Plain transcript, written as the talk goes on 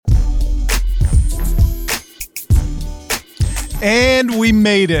And we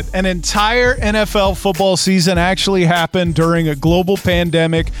made it. An entire NFL football season actually happened during a global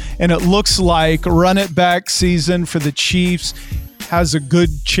pandemic, and it looks like run it back season for the Chiefs has a good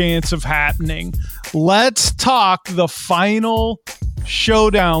chance of happening. Let's talk the final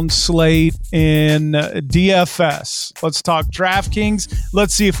showdown slate in DFS. Let's talk DraftKings.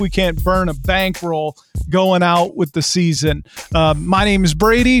 Let's see if we can't burn a bankroll going out with the season. My name is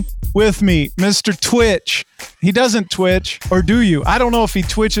Brady. With me, Mr. Twitch. He doesn't twitch, or do you? I don't know if he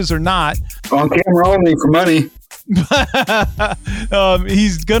twitches or not. On camera only for money.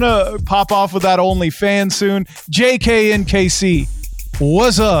 He's going to pop off with that OnlyFans soon. JKNKC,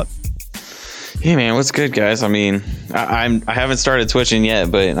 what's up? Hey man, what's good, guys? I mean, I haven't started twitching yet,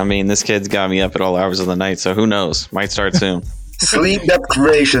 but I mean, this kid's got me up at all hours of the night, so who knows? Might start soon. Sleep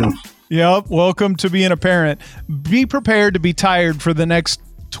deprivation. Yep. Welcome to being a parent. Be prepared to be tired for the next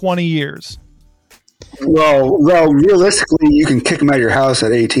 20 years. Well, realistically, you can kick them out of your house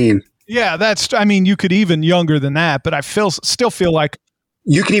at 18. Yeah, you could even younger than that, but I still feel like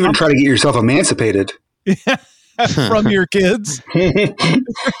you can even try to get yourself emancipated from your kids.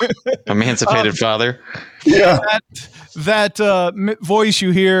 Emancipated father. Yeah. That voice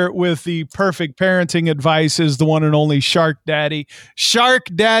you hear with the perfect parenting advice is the one and only Shark Daddy. Shark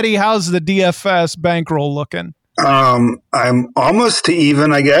Daddy, how's the DFS bankroll looking? I'm almost to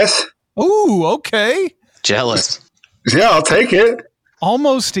even, I guess. Ooh, okay. Jealous. Yeah, I'll take it.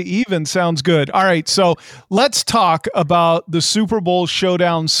 Almost to even sounds good. All right, so let's talk about the Super Bowl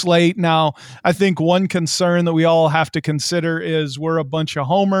showdown slate. Now, I think one concern that we all have to consider is we're a bunch of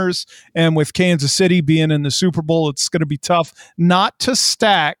homers, and with Kansas City being in the Super Bowl, it's going to be tough not to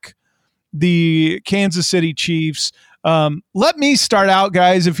stack the Kansas City Chiefs. Let me start out,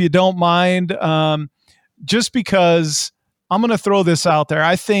 guys, if you don't mind, just because I'm going to throw this out there.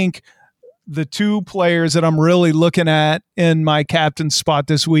 I think the two players that I'm really looking at in my captain spot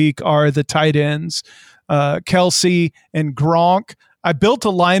this week are the tight ends, Kelsey and Gronk. I built a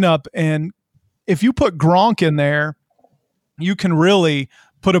lineup, and if you put Gronk in there, you can really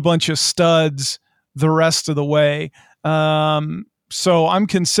put a bunch of studs the rest of the way. So I'm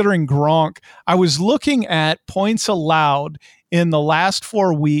considering Gronk. I was looking at points allowed in the last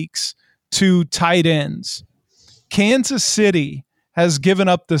 4 weeks to tight ends. Kansas City has given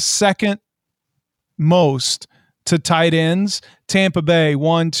up the second most to tight ends. Tampa Bay,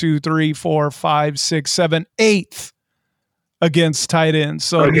 1, 2, 3, 4, 5, 6, 7, 8th against tight ends.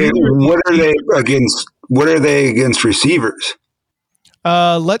 So okay, what are they against receivers?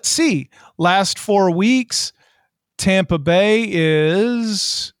 Let's see. Last 4 weeks, Tampa Bay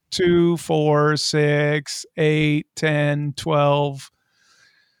is 2, 4, 6, 8, 10, 12,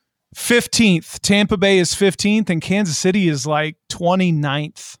 15th. Tampa Bay is 15th, and Kansas City is like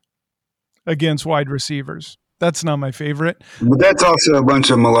 29th against wide receivers. That's not my favorite. But that's also a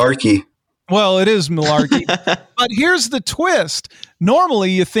bunch of malarkey. Well, it is malarkey. But here's the twist. Normally,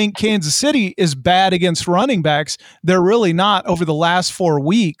 you think Kansas City is bad against running backs. They're really not. Over the last 4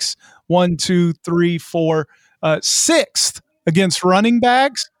 weeks, 1, 2, 3, 4, 6th against running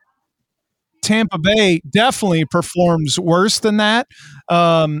backs. Tampa Bay definitely performs worse than that.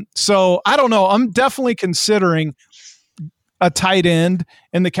 So I don't know. I'm definitely considering a tight end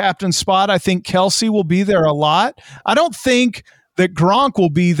in the captain spot. I think Kelsey will be there a lot. I don't think that Gronk will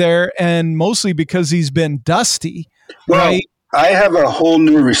be there, and mostly because he's been dusty. Well, right? I have a whole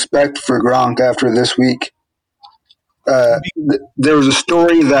new respect for Gronk after this week. There was a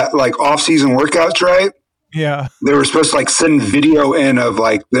story that like off-season workouts, right? Yeah. They were supposed to like send video in of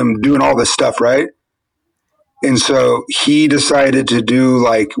like them doing all this stuff, right? And so he decided to do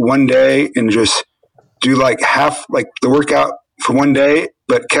like one day and just do like half like the workout for one day,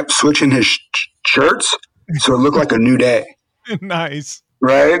 but kept switching his shirts so it looked like a new day. Nice.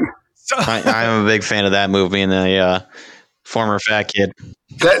 Right? I'm a big fan of that move, being a former fat kid.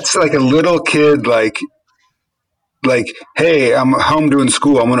 That's like a little kid like, hey, I'm home doing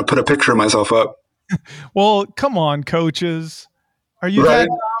school. I'm going to put a picture of myself up. Well, come on, coaches. Are you right?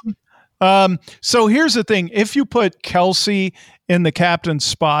 that dumb? So here's the thing. If you put Kelsey in the captain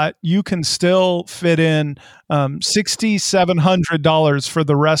spot, you can still fit in $6,700 for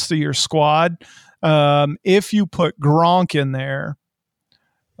the rest of your squad. If you put Gronk in there,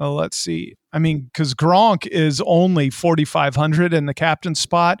 let's see. I mean, because Gronk is only $4,500 in the captain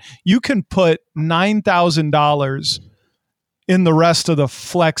spot, you can put $9,000 in the rest of the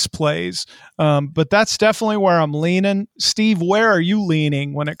flex plays. But that's definitely where I'm leaning. Steve, where are you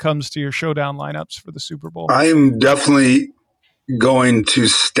leaning when it comes to your showdown lineups for the Super Bowl? I am definitely going to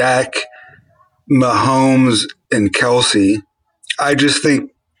stack Mahomes and Kelsey. I just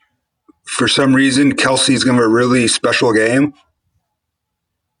think for some reason Kelsey's going to have a really special game.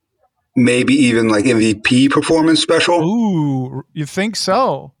 maybe even like MVP performance special. Ooh, you think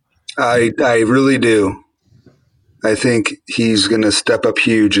so? I really do. I think he's going to step up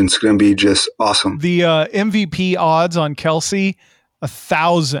huge, and it's going to be just awesome. The MVP odds on Kelce,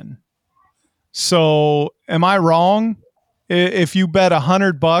 1,000. So am I wrong? If you bet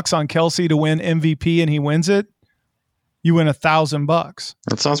 $100 on Kelce to win MVP and he wins it, you win $1,000.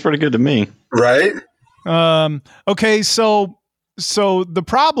 That sounds pretty good to me. Right? Okay, so the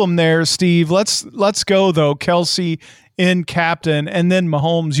problem there, Steve, let's go though. Kelce in captain, and then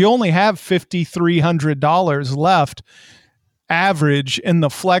Mahomes. You only have $5,300 left average in the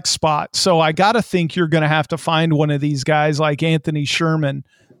flex spot. So I got to think you're going to have to find one of these guys like Anthony Sherman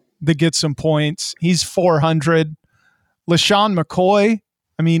that gets some points. He's 400. LaShawn McCoy.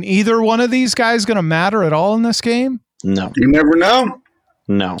 I mean, either one of these guys going to matter at all in this game? No. You never know.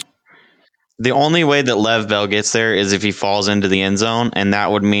 No. The only way that Lev Bell gets there is if he falls into the end zone, and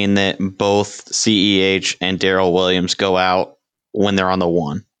that would mean that both CEH and Darrell Williams go out when they're on the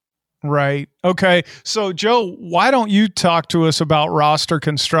 1. Right. Okay. So, Joe, why don't you talk to us about roster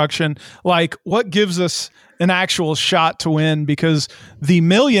construction? Like, what gives us an actual shot to win? Because the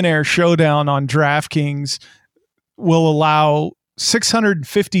Millionaire Showdown on DraftKings will allow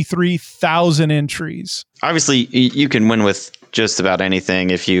 653,000 entries. Obviously, you can win with just about anything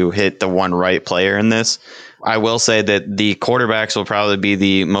if you hit the one right player in this. I will say that the quarterbacks will probably be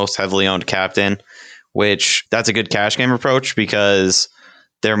the most heavily owned captain, which that's a good cash game approach because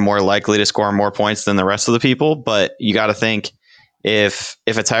they're more likely to score more points than the rest of the people. But you got to think if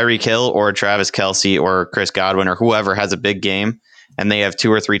a Tyreek Hill or a Travis Kelce or Chris Godwin or whoever has a big game and they have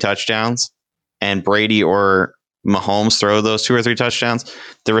 2 or 3 touchdowns and Brady or Mahomes throw those 2 or 3 touchdowns,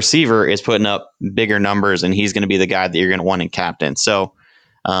 the receiver is putting up bigger numbers and he's going to be the guy that you're going to want in captain. So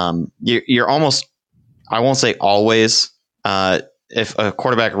you're almost, I won't say always, if a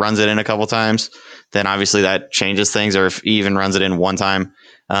quarterback runs it in a couple times, then obviously that changes things. Or if he even runs it in one time,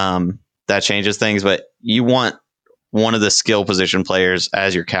 that changes things. But you want one of the skill position players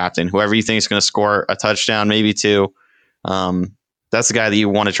as your captain, whoever you think is going to score a touchdown, maybe 2. That's the guy that you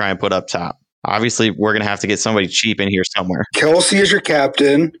want to try and put up top. Obviously, we're going to have to get somebody cheap in here somewhere. Kelce is your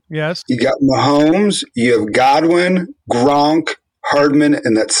captain. Yes. You got Mahomes. You have Godwin, Gronk, Hardman,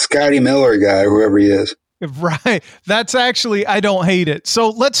 and that Scotty Miller guy, whoever he is. Right. That's actually, I don't hate it. So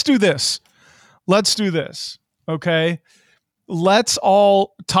let's do this. Okay. Let's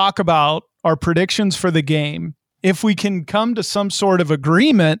all talk about our predictions for the game. If we can come to some sort of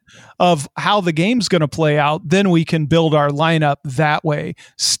agreement of how the game's going to play out, then we can build our lineup that way.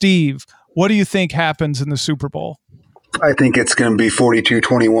 Steve, what do you think happens in the Super Bowl? I think it's going to be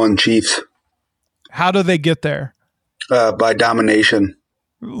 42-21 Chiefs. How do they get there? By domination.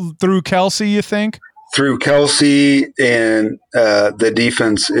 Through Kelce, you think? Through Kelce, and the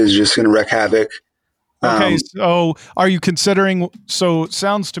defense is just going to wreak havoc. Okay, so are you considering – so it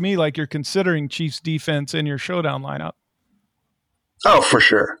sounds to me like you're considering Chiefs defense in your showdown lineup. Oh, for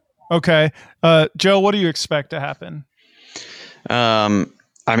sure. Okay. Joe, what do you expect to happen?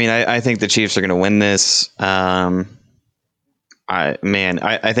 I mean, I think the Chiefs are going to win this. I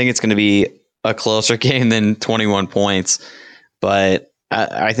think it's going to be a closer game than 21 points, but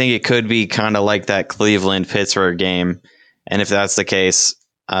I think it could be kind of like that Cleveland-Pittsburgh game. And if that's the case,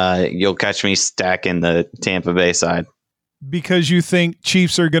 you'll catch me stacking the Tampa Bay side. Because you think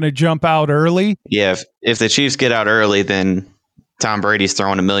Chiefs are going to jump out early? Yeah, if the Chiefs get out early, then Tom Brady's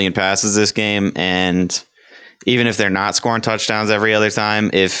throwing 1 million passes this game, and even if they're not scoring touchdowns every other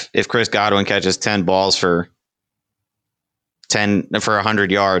time, if Chris Godwin catches 10 balls for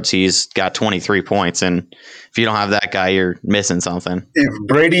 100 yards, he's got 23 points. And if you don't have that guy, you're missing something. If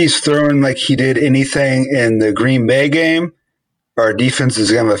Brady's throwing like he did anything in the Green Bay game, our defense is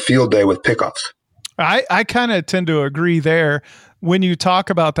going to have a field day with pickoffs. I kind of tend to agree there. When you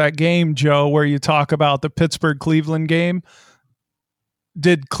talk about that game, Joe, where you talk about the Pittsburgh-Cleveland game,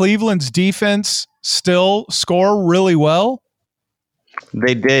 did Cleveland's defense still score really well?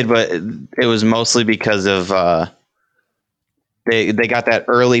 They did, but it was mostly because of they got that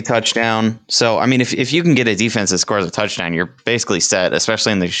early touchdown. So, I mean, if you can get a defense that scores a touchdown, you're basically set,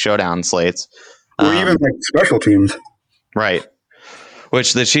 especially in the showdown slates. Or even like special teams. Right.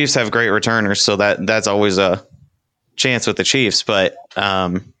 Which the Chiefs have great returners, so that's always a chance with the Chiefs. But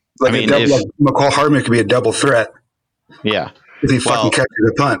like McCall Hardman could be a double threat. Yeah. If he fucking catches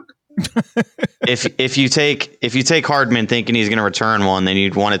a punt. if you take Hardman thinking he's going to return one, then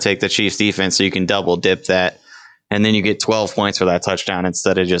you'd want to take the Chiefs defense so you can double dip that, and then you get 12 points for that touchdown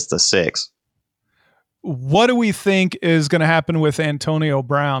instead of just the 6. What do we think is going to happen with Antonio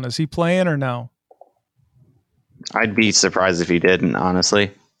Brown? Is he playing or no? I'd be surprised if he didn't, honestly.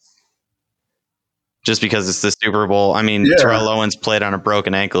 just because it's the Super Bowl. I mean, Terrell Owens played on a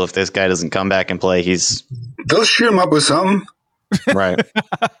broken ankle. If this guy doesn't come back and play, they'll shoot him up with something. Right.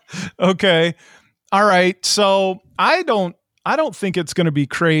 Okay. All right. So I don't think it's going to be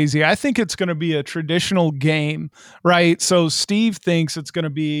crazy. I think it's going to be a traditional game, right? So Steve thinks it's going to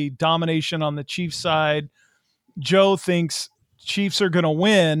be domination on the Chiefs side. Joe thinks Chiefs are going to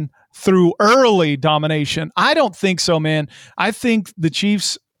win through early domination. I don't think so, man. I think the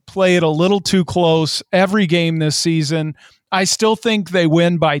Chiefs play it a little too close every game this season. I still think they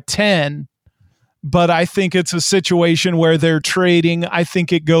win by 10, but I think it's a situation where they're trading. I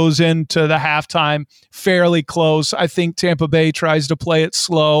think it goes into the halftime fairly close. I think Tampa Bay tries to play it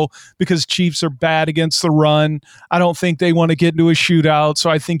slow because Chiefs are bad against the run. I don't think they want to get into a shootout, so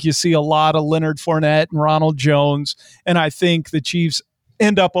I think you see a lot of Leonard Fournette and Ronald Jones, and I think the Chiefs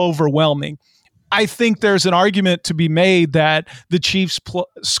end up overwhelming. I think there's an argument to be made that the Chiefs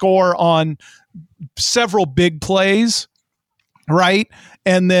score on several big plays, right?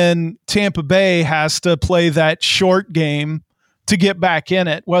 And then Tampa Bay has to play that short game to get back in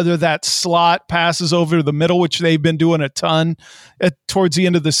it, whether that slot passes over the middle, which they've been doing a ton towards the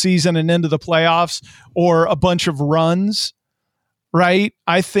end of the season and into the playoffs, or a bunch of runs, right?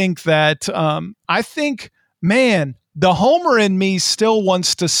 I think that, man, the homer in me still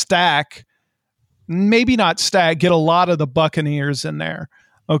wants to stack, maybe not stack, get a lot of the Buccaneers in there.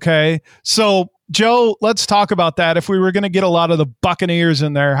 Okay. So Joe, let's talk about that. If we were going to get a lot of the Buccaneers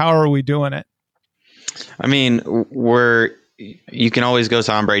in there, how are we doing it? I mean, you can always go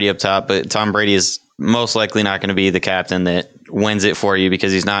Tom Brady up top, but Tom Brady is most likely not going to be the captain that wins it for you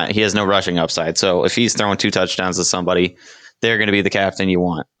because he has no rushing upside. So if he's throwing 2 touchdowns to somebody, they're going to be the captain you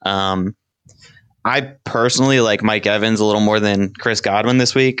want. I personally like Mike Evans a little more than Chris Godwin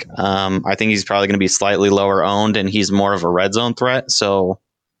this week. I think he's probably going to be slightly lower owned, and he's more of a red zone threat. So,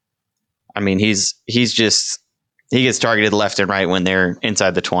 I mean, he gets targeted left and right when they're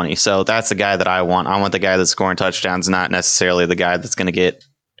inside the 20. So that's the guy that I want. I want the guy that's scoring touchdowns, not necessarily the guy that's going to get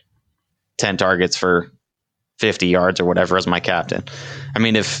 10 targets for 50 yards or whatever as my captain. I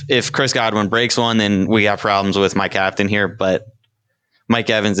mean, if Chris Godwin breaks one, then we got problems with my captain here, but Mike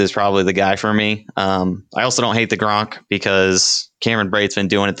Evans is probably the guy for me. I also don't hate the Gronk because Cameron Brate's been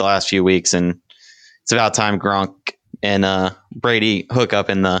doing it the last few weeks, and it's about time Gronk and Brady hook up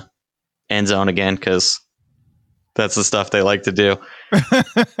in the end zone again because that's the stuff they like to do.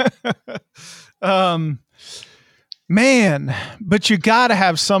 Man, but you got to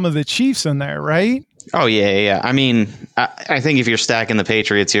have some of the Chiefs in there, right? Oh, yeah. I mean, I think if you're stacking the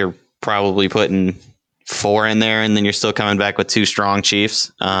Patriots, you're probably putting 4 in there, and then you're still coming back with 2 strong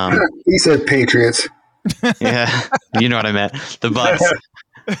Chiefs. He said Patriots. Yeah, you know what I meant. The Bucs.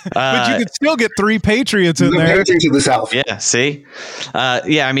 But you could still get 3 Patriots in there. Patriots of the South. Yeah, see?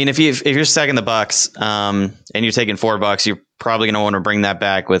 Yeah, I mean, if you're stacking the Bucs and you're taking $4, you're probably going to want to bring that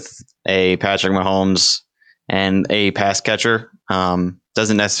back with a Patrick Mahomes and a pass catcher.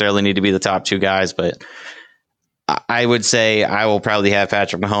 Doesn't necessarily need to be the top 2 guys, but I would say I will probably have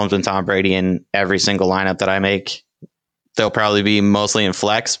Patrick Mahomes and Tom Brady in every single lineup that I make. They'll probably be mostly in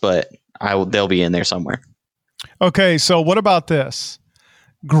flex, but they'll be in there somewhere. Okay, so what about this?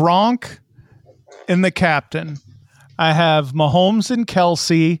 Gronk and the captain. I have Mahomes and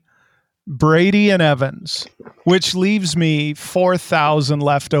Kelsey, Brady and Evans, which leaves me 4,000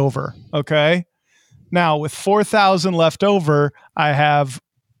 left over. Okay. Now with 4,000 left over, I have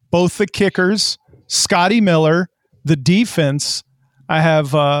both the kickers, Scotty Miller, the defense. I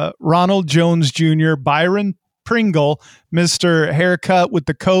have Ronald Jones Jr., Byron Pringle, Mr. Haircut with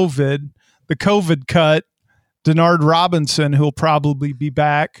the COVID cut, Denard Robinson, who'll probably be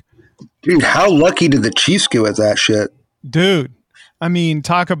back. Dude, how lucky did the Chiefs get with that shit? Dude, I mean,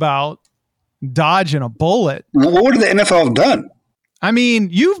 talk about dodging a bullet. What would the NFL have done? I mean,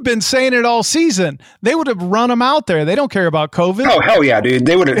 you've been saying it all season. They would have run them out there. They don't care about COVID. Oh, hell yeah, dude.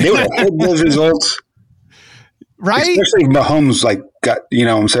 They would have hit those results. Right? Especially Mahomes, got, you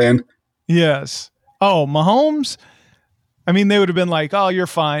know what I'm saying? Yes. Oh, Mahomes? I mean, they would have been like, oh, you're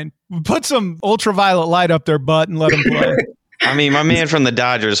fine. Put some ultraviolet light up their butt and let them play. I mean, my man from the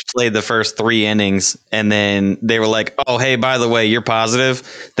Dodgers played the first 3 innings, and then they were like, oh, hey, by the way, you're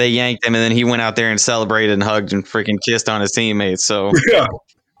positive. They yanked him, and then he went out there and celebrated and hugged and freaking kissed on his teammates. So yeah,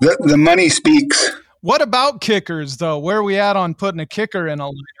 the money speaks. What about kickers, though? Where are we at on putting a kicker in a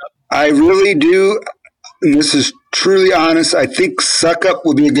lineup? I really do, and this is truly honest, I think Suckup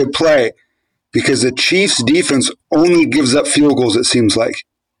will be a good play because the Chiefs' defense only gives up field goals, it seems like.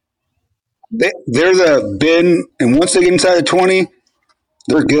 They're the bin, and once they get inside the 20,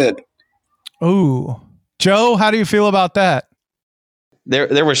 they're good. Ooh. Joe, how do you feel about that?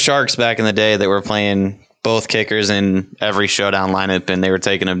 there were Sharks back in the day that were playing both kickers in every showdown lineup, and they were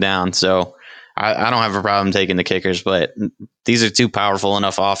taking them down. So I don't have a problem taking the kickers, but these are two powerful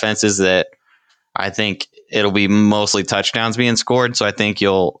enough offenses that I think it'll be mostly touchdowns being scored. So I think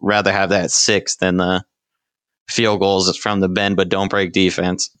you'll rather have that 6 than the field goals from the bend but don't break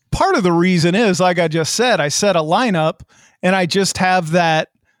defense. Part of the reason is, like I just said, I set a lineup and I just have that,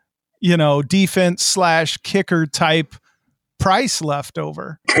 defense/kicker type price left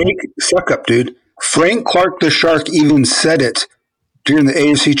over. Take suck up, dude. Frank Clark the Shark even said it during the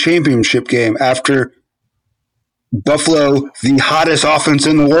AFC Championship game after Buffalo, the hottest offense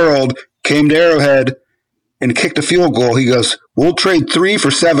in the world, came to Arrowhead and kicked a field goal. He goes, "We'll trade 3 for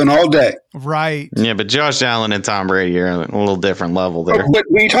 7 all day." Right. Yeah, but Josh Allen and Tom Brady are a little different level there. Oh, but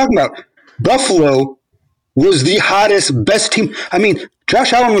what are you talking about? Buffalo was the hottest, best team. I mean,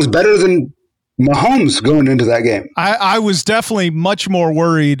 Josh Allen was better than Mahomes going into that game. I was definitely much more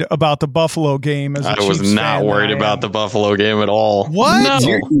worried about the Buffalo game. As a I was Chiefs not fan worried about the Buffalo game at all. What? No.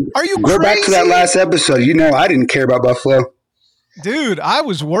 Are you Go crazy? back to that last episode. I didn't care about Buffalo. Dude, I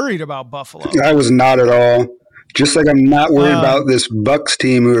was worried about Buffalo. I was not at all. Just like I'm not worried about this Bucs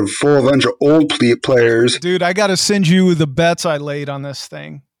team who are full of a bunch of old players. Dude, I got to send you the bets I laid on this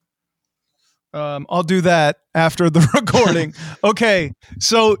thing. I'll do that after the recording. Okay,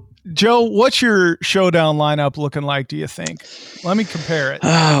 so Joe, what's your showdown lineup looking like, do you think? Let me compare it.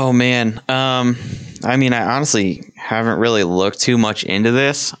 Oh, man. I mean, I honestly haven't really looked too much into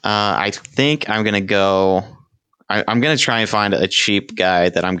this. I think I'm going to go... I'm going to try and find a cheap guy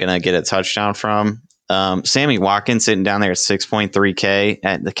that I'm going to get a touchdown from. Sammy Watkins sitting down there at 6.3K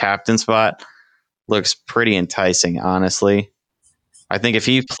at the captain spot looks pretty enticing, honestly. I think if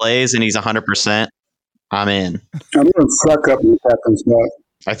he plays and he's 100%, I'm in. I'm going to suck up in the captain spot.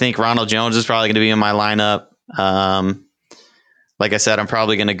 I think Ronald Jones is probably going to be in my lineup. Like I said, I'm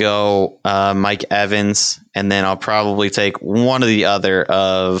probably going to go Mike Evans, and then I'll probably take one or the other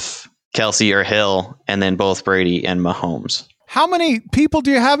of Kelsey or Hill, and then both Brady and Mahomes. How many people do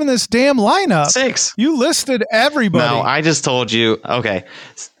you have in this damn lineup? 6. You listed everybody. No, I just told you. Okay,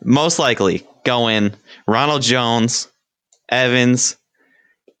 most likely going Ronald Jones, Evans,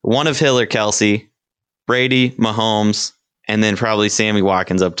 one of Hill or Kelsey, Brady, Mahomes, and then probably Sammy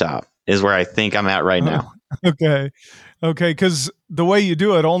Watkins up top is where I think I'm at right now. Okay, because the way you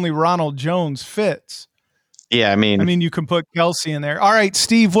do it, only Ronald Jones fits. Yeah, I mean, you can put Kelsey in there. All right,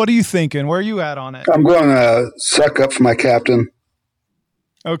 Steve, what are you thinking? Where are you at on it? I'm going to suck up for my captain.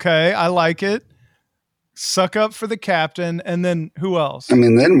 Okay, I like it. Suck up for the captain, and then who else? I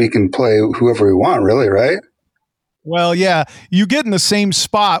mean, then we can play whoever we want, really, right? Well, yeah, you get in the same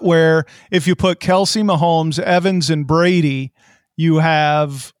spot where if you put Kelsey, Mahomes, Evans, and Brady, you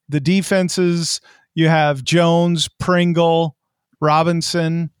have the defenses, you have Jones, Pringle,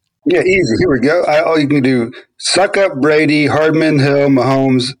 Robinson. Yeah, easy. Here we go. All you can do, suck up Brady, Hardman, Hill,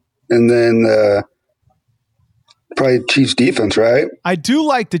 Mahomes, and then probably Chiefs defense, right? I do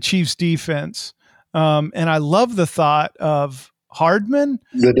like the Chiefs defense, and I love the thought of Hardman.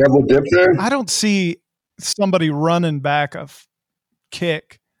 The double dip there? I don't see somebody running back a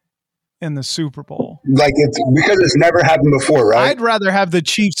kick in the Super Bowl. Like it's because it's never happened before, right? I'd rather have the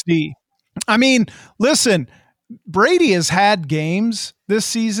Chiefs D. I mean, listen, Brady has had games this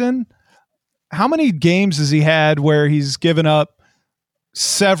season. How many games has he had where he's given up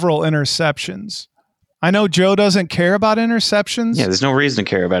several interceptions? I know Joe doesn't care about interceptions. Yeah, there's no reason to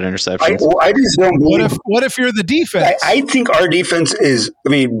care about interceptions. I just don't believe. What if you're the defense? I think our defense is. I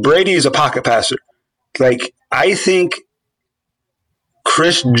mean, Brady is a pocket passer. Like I think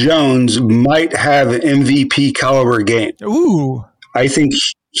Chris Jones might have an MVP caliber game. Ooh. I think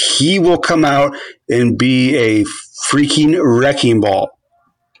he will come out and be a freaking wrecking ball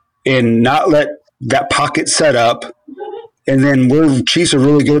and not let that pocket set up. And then we're Chiefs are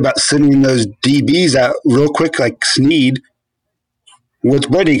really good about sending those DBs out real quick, like Snead. What's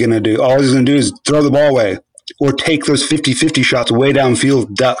Brady going to do? All he's going to do is throw the ball away or take those 50-50 shots way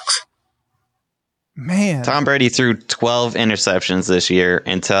downfield ducks. Man. Tom Brady threw 12 interceptions this year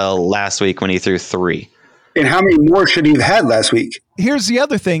until last week when he threw 3. And how many more should he have had last week? Here's the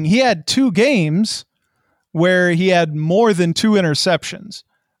other thing. He had 2 games where he had more than 2 interceptions.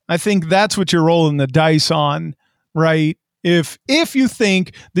 I think that's what you're rolling the dice on, right? If you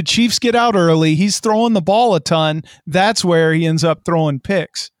think the Chiefs get out early, he's throwing the ball a ton, that's where he ends up throwing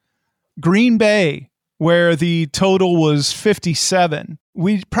picks. Green Bay, where the total was 57.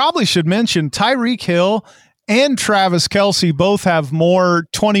 We probably should mention Tyreek Hill and Travis Kelce both have more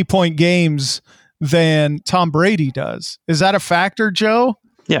 20-point games than Tom Brady does. Is that a factor, Joe?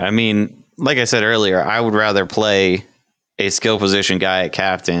 Yeah, I mean, like I said earlier, I would rather play a skill position guy at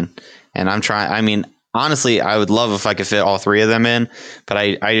captain. And honestly, I would love if I could fit all three of them in, but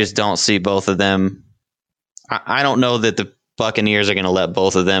I just don't see both of them. I don't know that the Buccaneers are going to let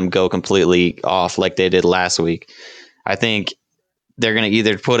both of them go completely off like they did last week. I think they're going to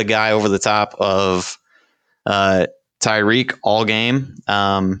either put a guy over the top of Tyreek all game.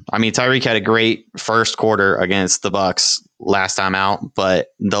 Tyreek had a great first quarter against the Bucs last time out, but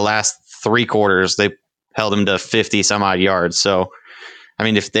the last 3 quarters they held him to 50 some odd yards. So,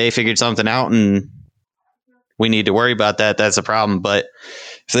 if they figured something out and we need to worry about that, that's a problem. But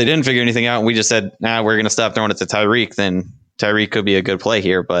if they didn't figure anything out and we just said, we're going to stop throwing it to Tyreek, then Tyreek could be a good play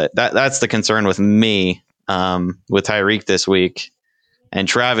here. But that's the concern with me with Tyreek this week. And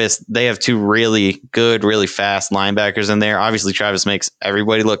Travis, they have 2 really good, really fast linebackers in there. Obviously, Travis makes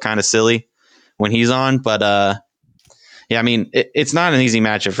everybody look kind of silly when he's on. But, it's not an easy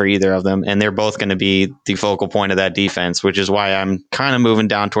matchup for either of them. And they're both going to be the focal point of that defense, which is why I'm kind of moving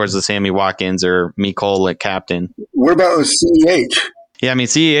down towards the Sammy Watkins or Mecole at captain. What about CEH? Yeah,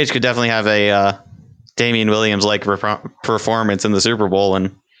 CEH could definitely have a Damian Williams-like performance in the Super Bowl.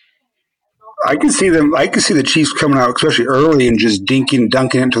 And I could see the Chiefs coming out, especially early, and just dunking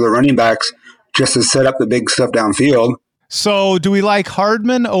into the running backs just to set up the big stuff downfield. So do we like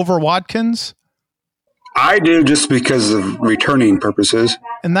Hardman over Watkins? I do, just because of returning purposes.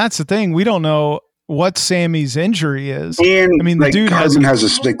 And that's the thing. We don't know what Sammy's injury is. And the dude Hardman has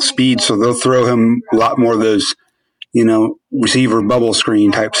a big speed, so they'll throw him a lot more of those, receiver bubble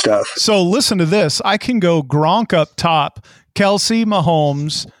screen type stuff. So listen to this. I can go Gronk up top, Kelsey,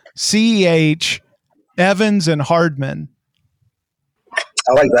 Mahomes, CEH, Evans, and Hardman.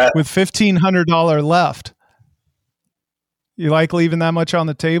 I like that. With $1,500 left. You like leaving that much on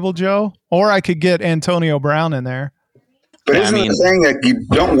the table, Joe? Or I could get Antonio Brown in there. But isn't it saying that you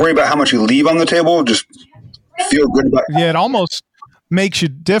don't worry about how much you leave on the table, just feel good about it? Yeah, it almost makes you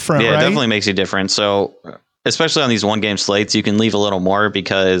different, right? Yeah, it definitely makes you different. So, especially on these one-game slates, you can leave a little more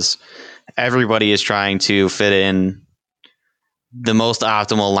because everybody is trying to fit in the most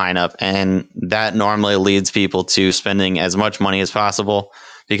optimal lineup, and that normally leads people to spending as much money as possible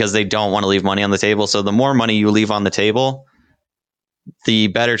because they don't want to leave money on the table. So the more money you leave on the table, the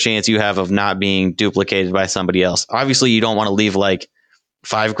better chance you have of not being duplicated by somebody else. Obviously, you don't want to leave like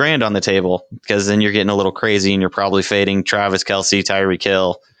 $5,000 on the table because then you're getting a little crazy and you're probably fading Travis Kelce, Tyreek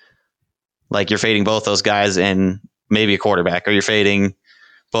Hill. Like you're fading both those guys and maybe a quarterback, or you're fading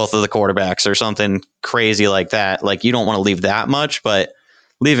both of the quarterbacks or something crazy like that. Like you don't want to leave that much, but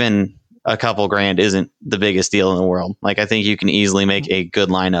leaving a couple grand isn't the biggest deal in the world. Like I think you can easily make a good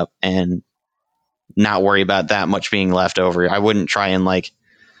lineup and not worry about that much being left over. I wouldn't try and like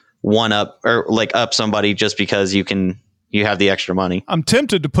one up or like up somebody just because you have the extra money. I'm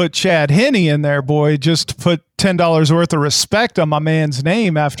tempted to put Chad Henne in there, boy, just to put $10 worth of respect on my man's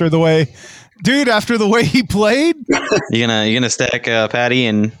name after the way he played. You gonna stack Patty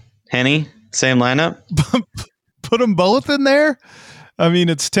and Henne, same lineup? Put them both in there?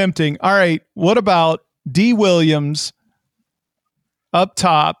 It's tempting. All right, what about D. Williams up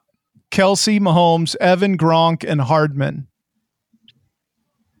top, Kelsey, Mahomes, Evan, Gronk, and Hardman?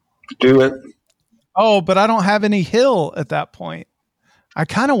 Do it. Oh, but I don't have any Hill at that point. I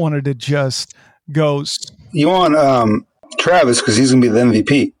kind of wanted to just go. You want Travis because he's going to be the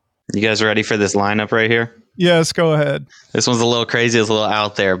MVP. You guys ready for this lineup right here? Yes, go ahead. This one's a little crazy. It's a little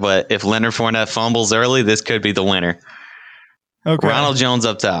out there, but if Leonard Fournette fumbles early, this could be the winner. Okay. Ronald Jones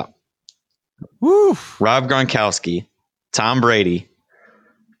up top. Woo. Rob Gronkowski, Tom Brady,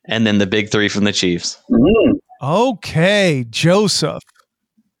 and then the big 3 from the Chiefs. Okay, Joseph.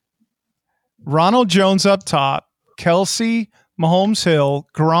 Ronald Jones up top, Kelsey, Mahomes, Hill,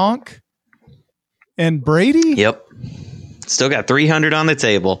 Gronk, and Brady? Yep. Still got 300 on the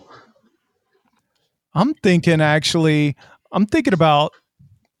table. I'm thinking about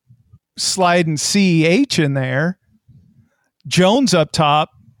sliding CEH in there. Jones up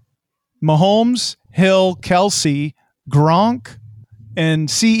top, Mahomes, Hill, Kelsey, Gronk, and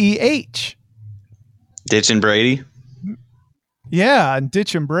CEH. Ditching Brady? Yeah, and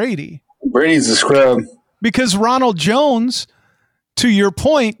ditching Brady. Brady's a scrub. Because Ronald Jones, to your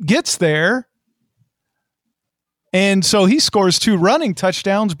point, gets there. And so he scores 2 running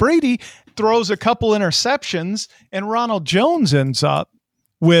touchdowns. Brady throws a couple interceptions, and Ronald Jones ends up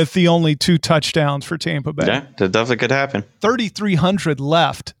with the only 2 touchdowns for Tampa Bay. Yeah, that definitely could happen. 3,300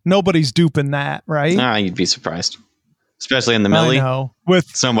 left. Nobody's duping that, right? Nah, you'd be surprised. Especially in the millie. I know.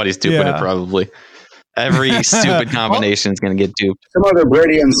 Somebody's duping it probably. Every stupid combination is going to get duped. Some other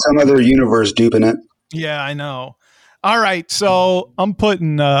Brady and some other universe duping it. Yeah, I know. All right, so I'm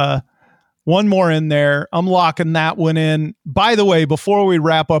putting One more in there. I'm locking that one in. By the way, before we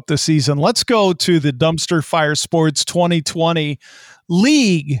wrap up the season, let's go to the Dumpster Fire Sports 2020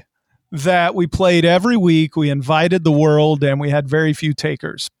 League that we played every week. We invited the world and we had very few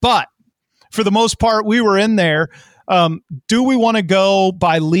takers. But for the most part, we were in there. Do we want to go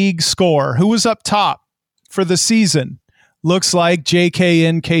by league score? Who was up top for the season? Looks like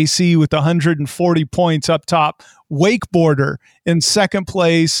JKNKC with 140 points up top. Wakeboarder in second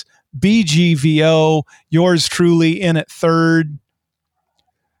place. BGVO, yours truly in at third.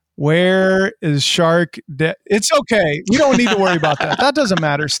 Where is Shark? It's okay. We don't need to worry about that. That doesn't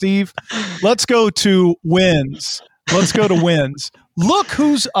matter, Steve. Let's go to wins. Look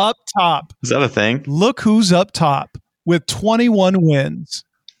who's up top. Is that a thing? Look who's up top with 21 wins.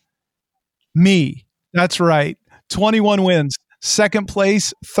 Me. That's right. 21 wins. Second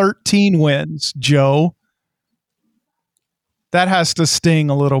place, 13 wins, Joe. That has to sting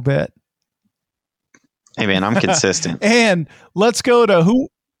a little bit. Hey man, I'm consistent. And let's go to who.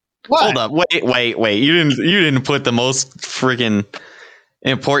 What? Hold up. Wait. You didn't put the most freaking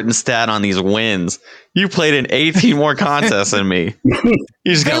important stat on these wins. You played in 18 more contests than me. You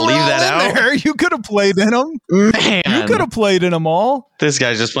just gonna leave that out? There. You could have played in them. Man. You could have played in them all. This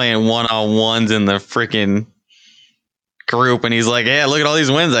guy's just playing one-on-ones in the freaking group, and he's like, yeah, look at all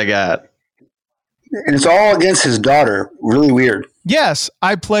these wins I got. And it's all against his daughter. Really weird. Yes,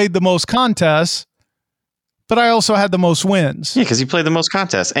 I played the most contests, but I also had the most wins. Yeah, because you played the most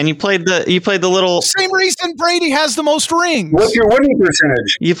contests, and you played the little same reason Brady has the most rings. What's your winning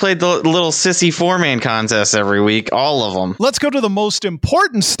percentage? You played the little sissy 4-man contests every week, all of them. Let's go to the most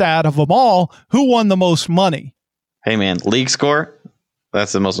important stat of them all. Who won the most money? Hey man, league score.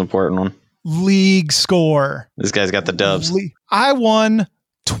 That's the most important one. League score. This guy's got the dubs. I won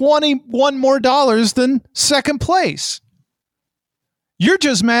 $21 more than second place. You're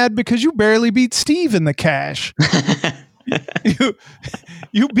just mad because you barely beat Steve in the cash.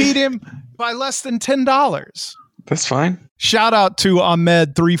 you beat him by less than $10. That's fine. Shout out to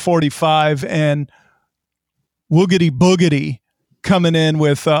Ahmed 345 and Woogity Boogity coming in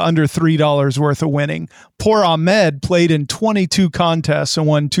with under $3 worth of winning. Poor Ahmed played in 22 contests and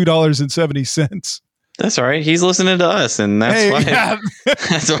won $2.70. That's all right. He's listening to us, and that's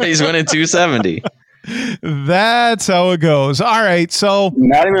why he's winning $2.70. That's how it goes. All right, so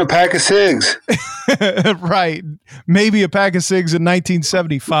not even a pack of cigs. Right, maybe a pack of cigs in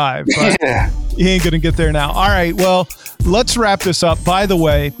 1975, but yeah. You ain't gonna get there now. All right, well, let's wrap this up. By the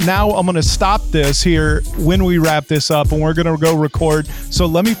way, now I'm gonna stop this here when we wrap this up, and we're gonna go record. So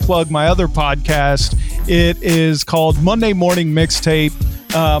let me plug my other podcast. It is called Monday Morning Mixtape.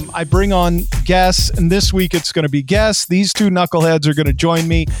 I bring on guests, and this week it's going to be guests. These two knuckleheads are going to join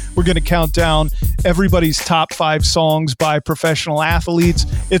me. We're going to count down everybody's top 5 songs by professional athletes.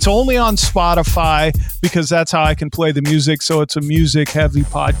 It's only on Spotify because that's how I can play the music. So it's a music-heavy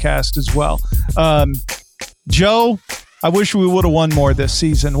podcast as well. Joe, I wish we would have won more this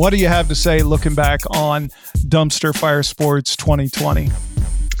season. What do you have to say looking back on Dumpster Fire Sports 2020?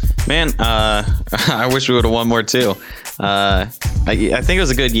 Man, I wish we would have won more too. I think it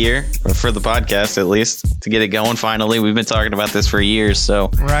was a good year for the podcast, at least, to get it going finally. We've been talking about this for years, so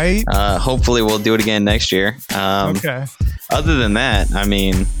right. Hopefully we'll do it again next year. Okay. Other than that, I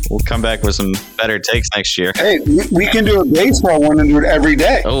mean, we'll come back with some better takes next year. Hey, we can do a baseball one and do it every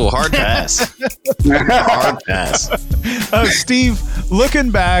day. Oh, hard pass. Hard pass. Steve,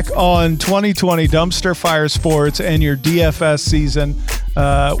 looking back on 2020 Dumpster Fire Sports and your DFS season,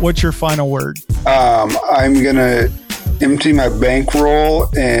 what's your final word? I'm going to empty my bankroll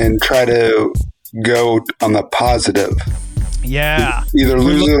and try to go on the positive. Yeah. Either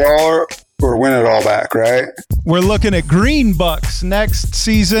lose it all or win it all back, right? We're looking at Green Bucks next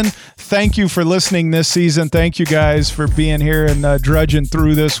season. Thank you for listening this season. Thank you guys for being here and drudging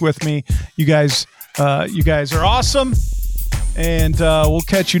through this with me. You guys are awesome. And we'll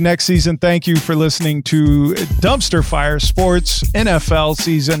catch you next season. Thank you for listening to Dumpster Fire Sports NFL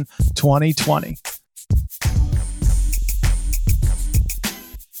season 2020.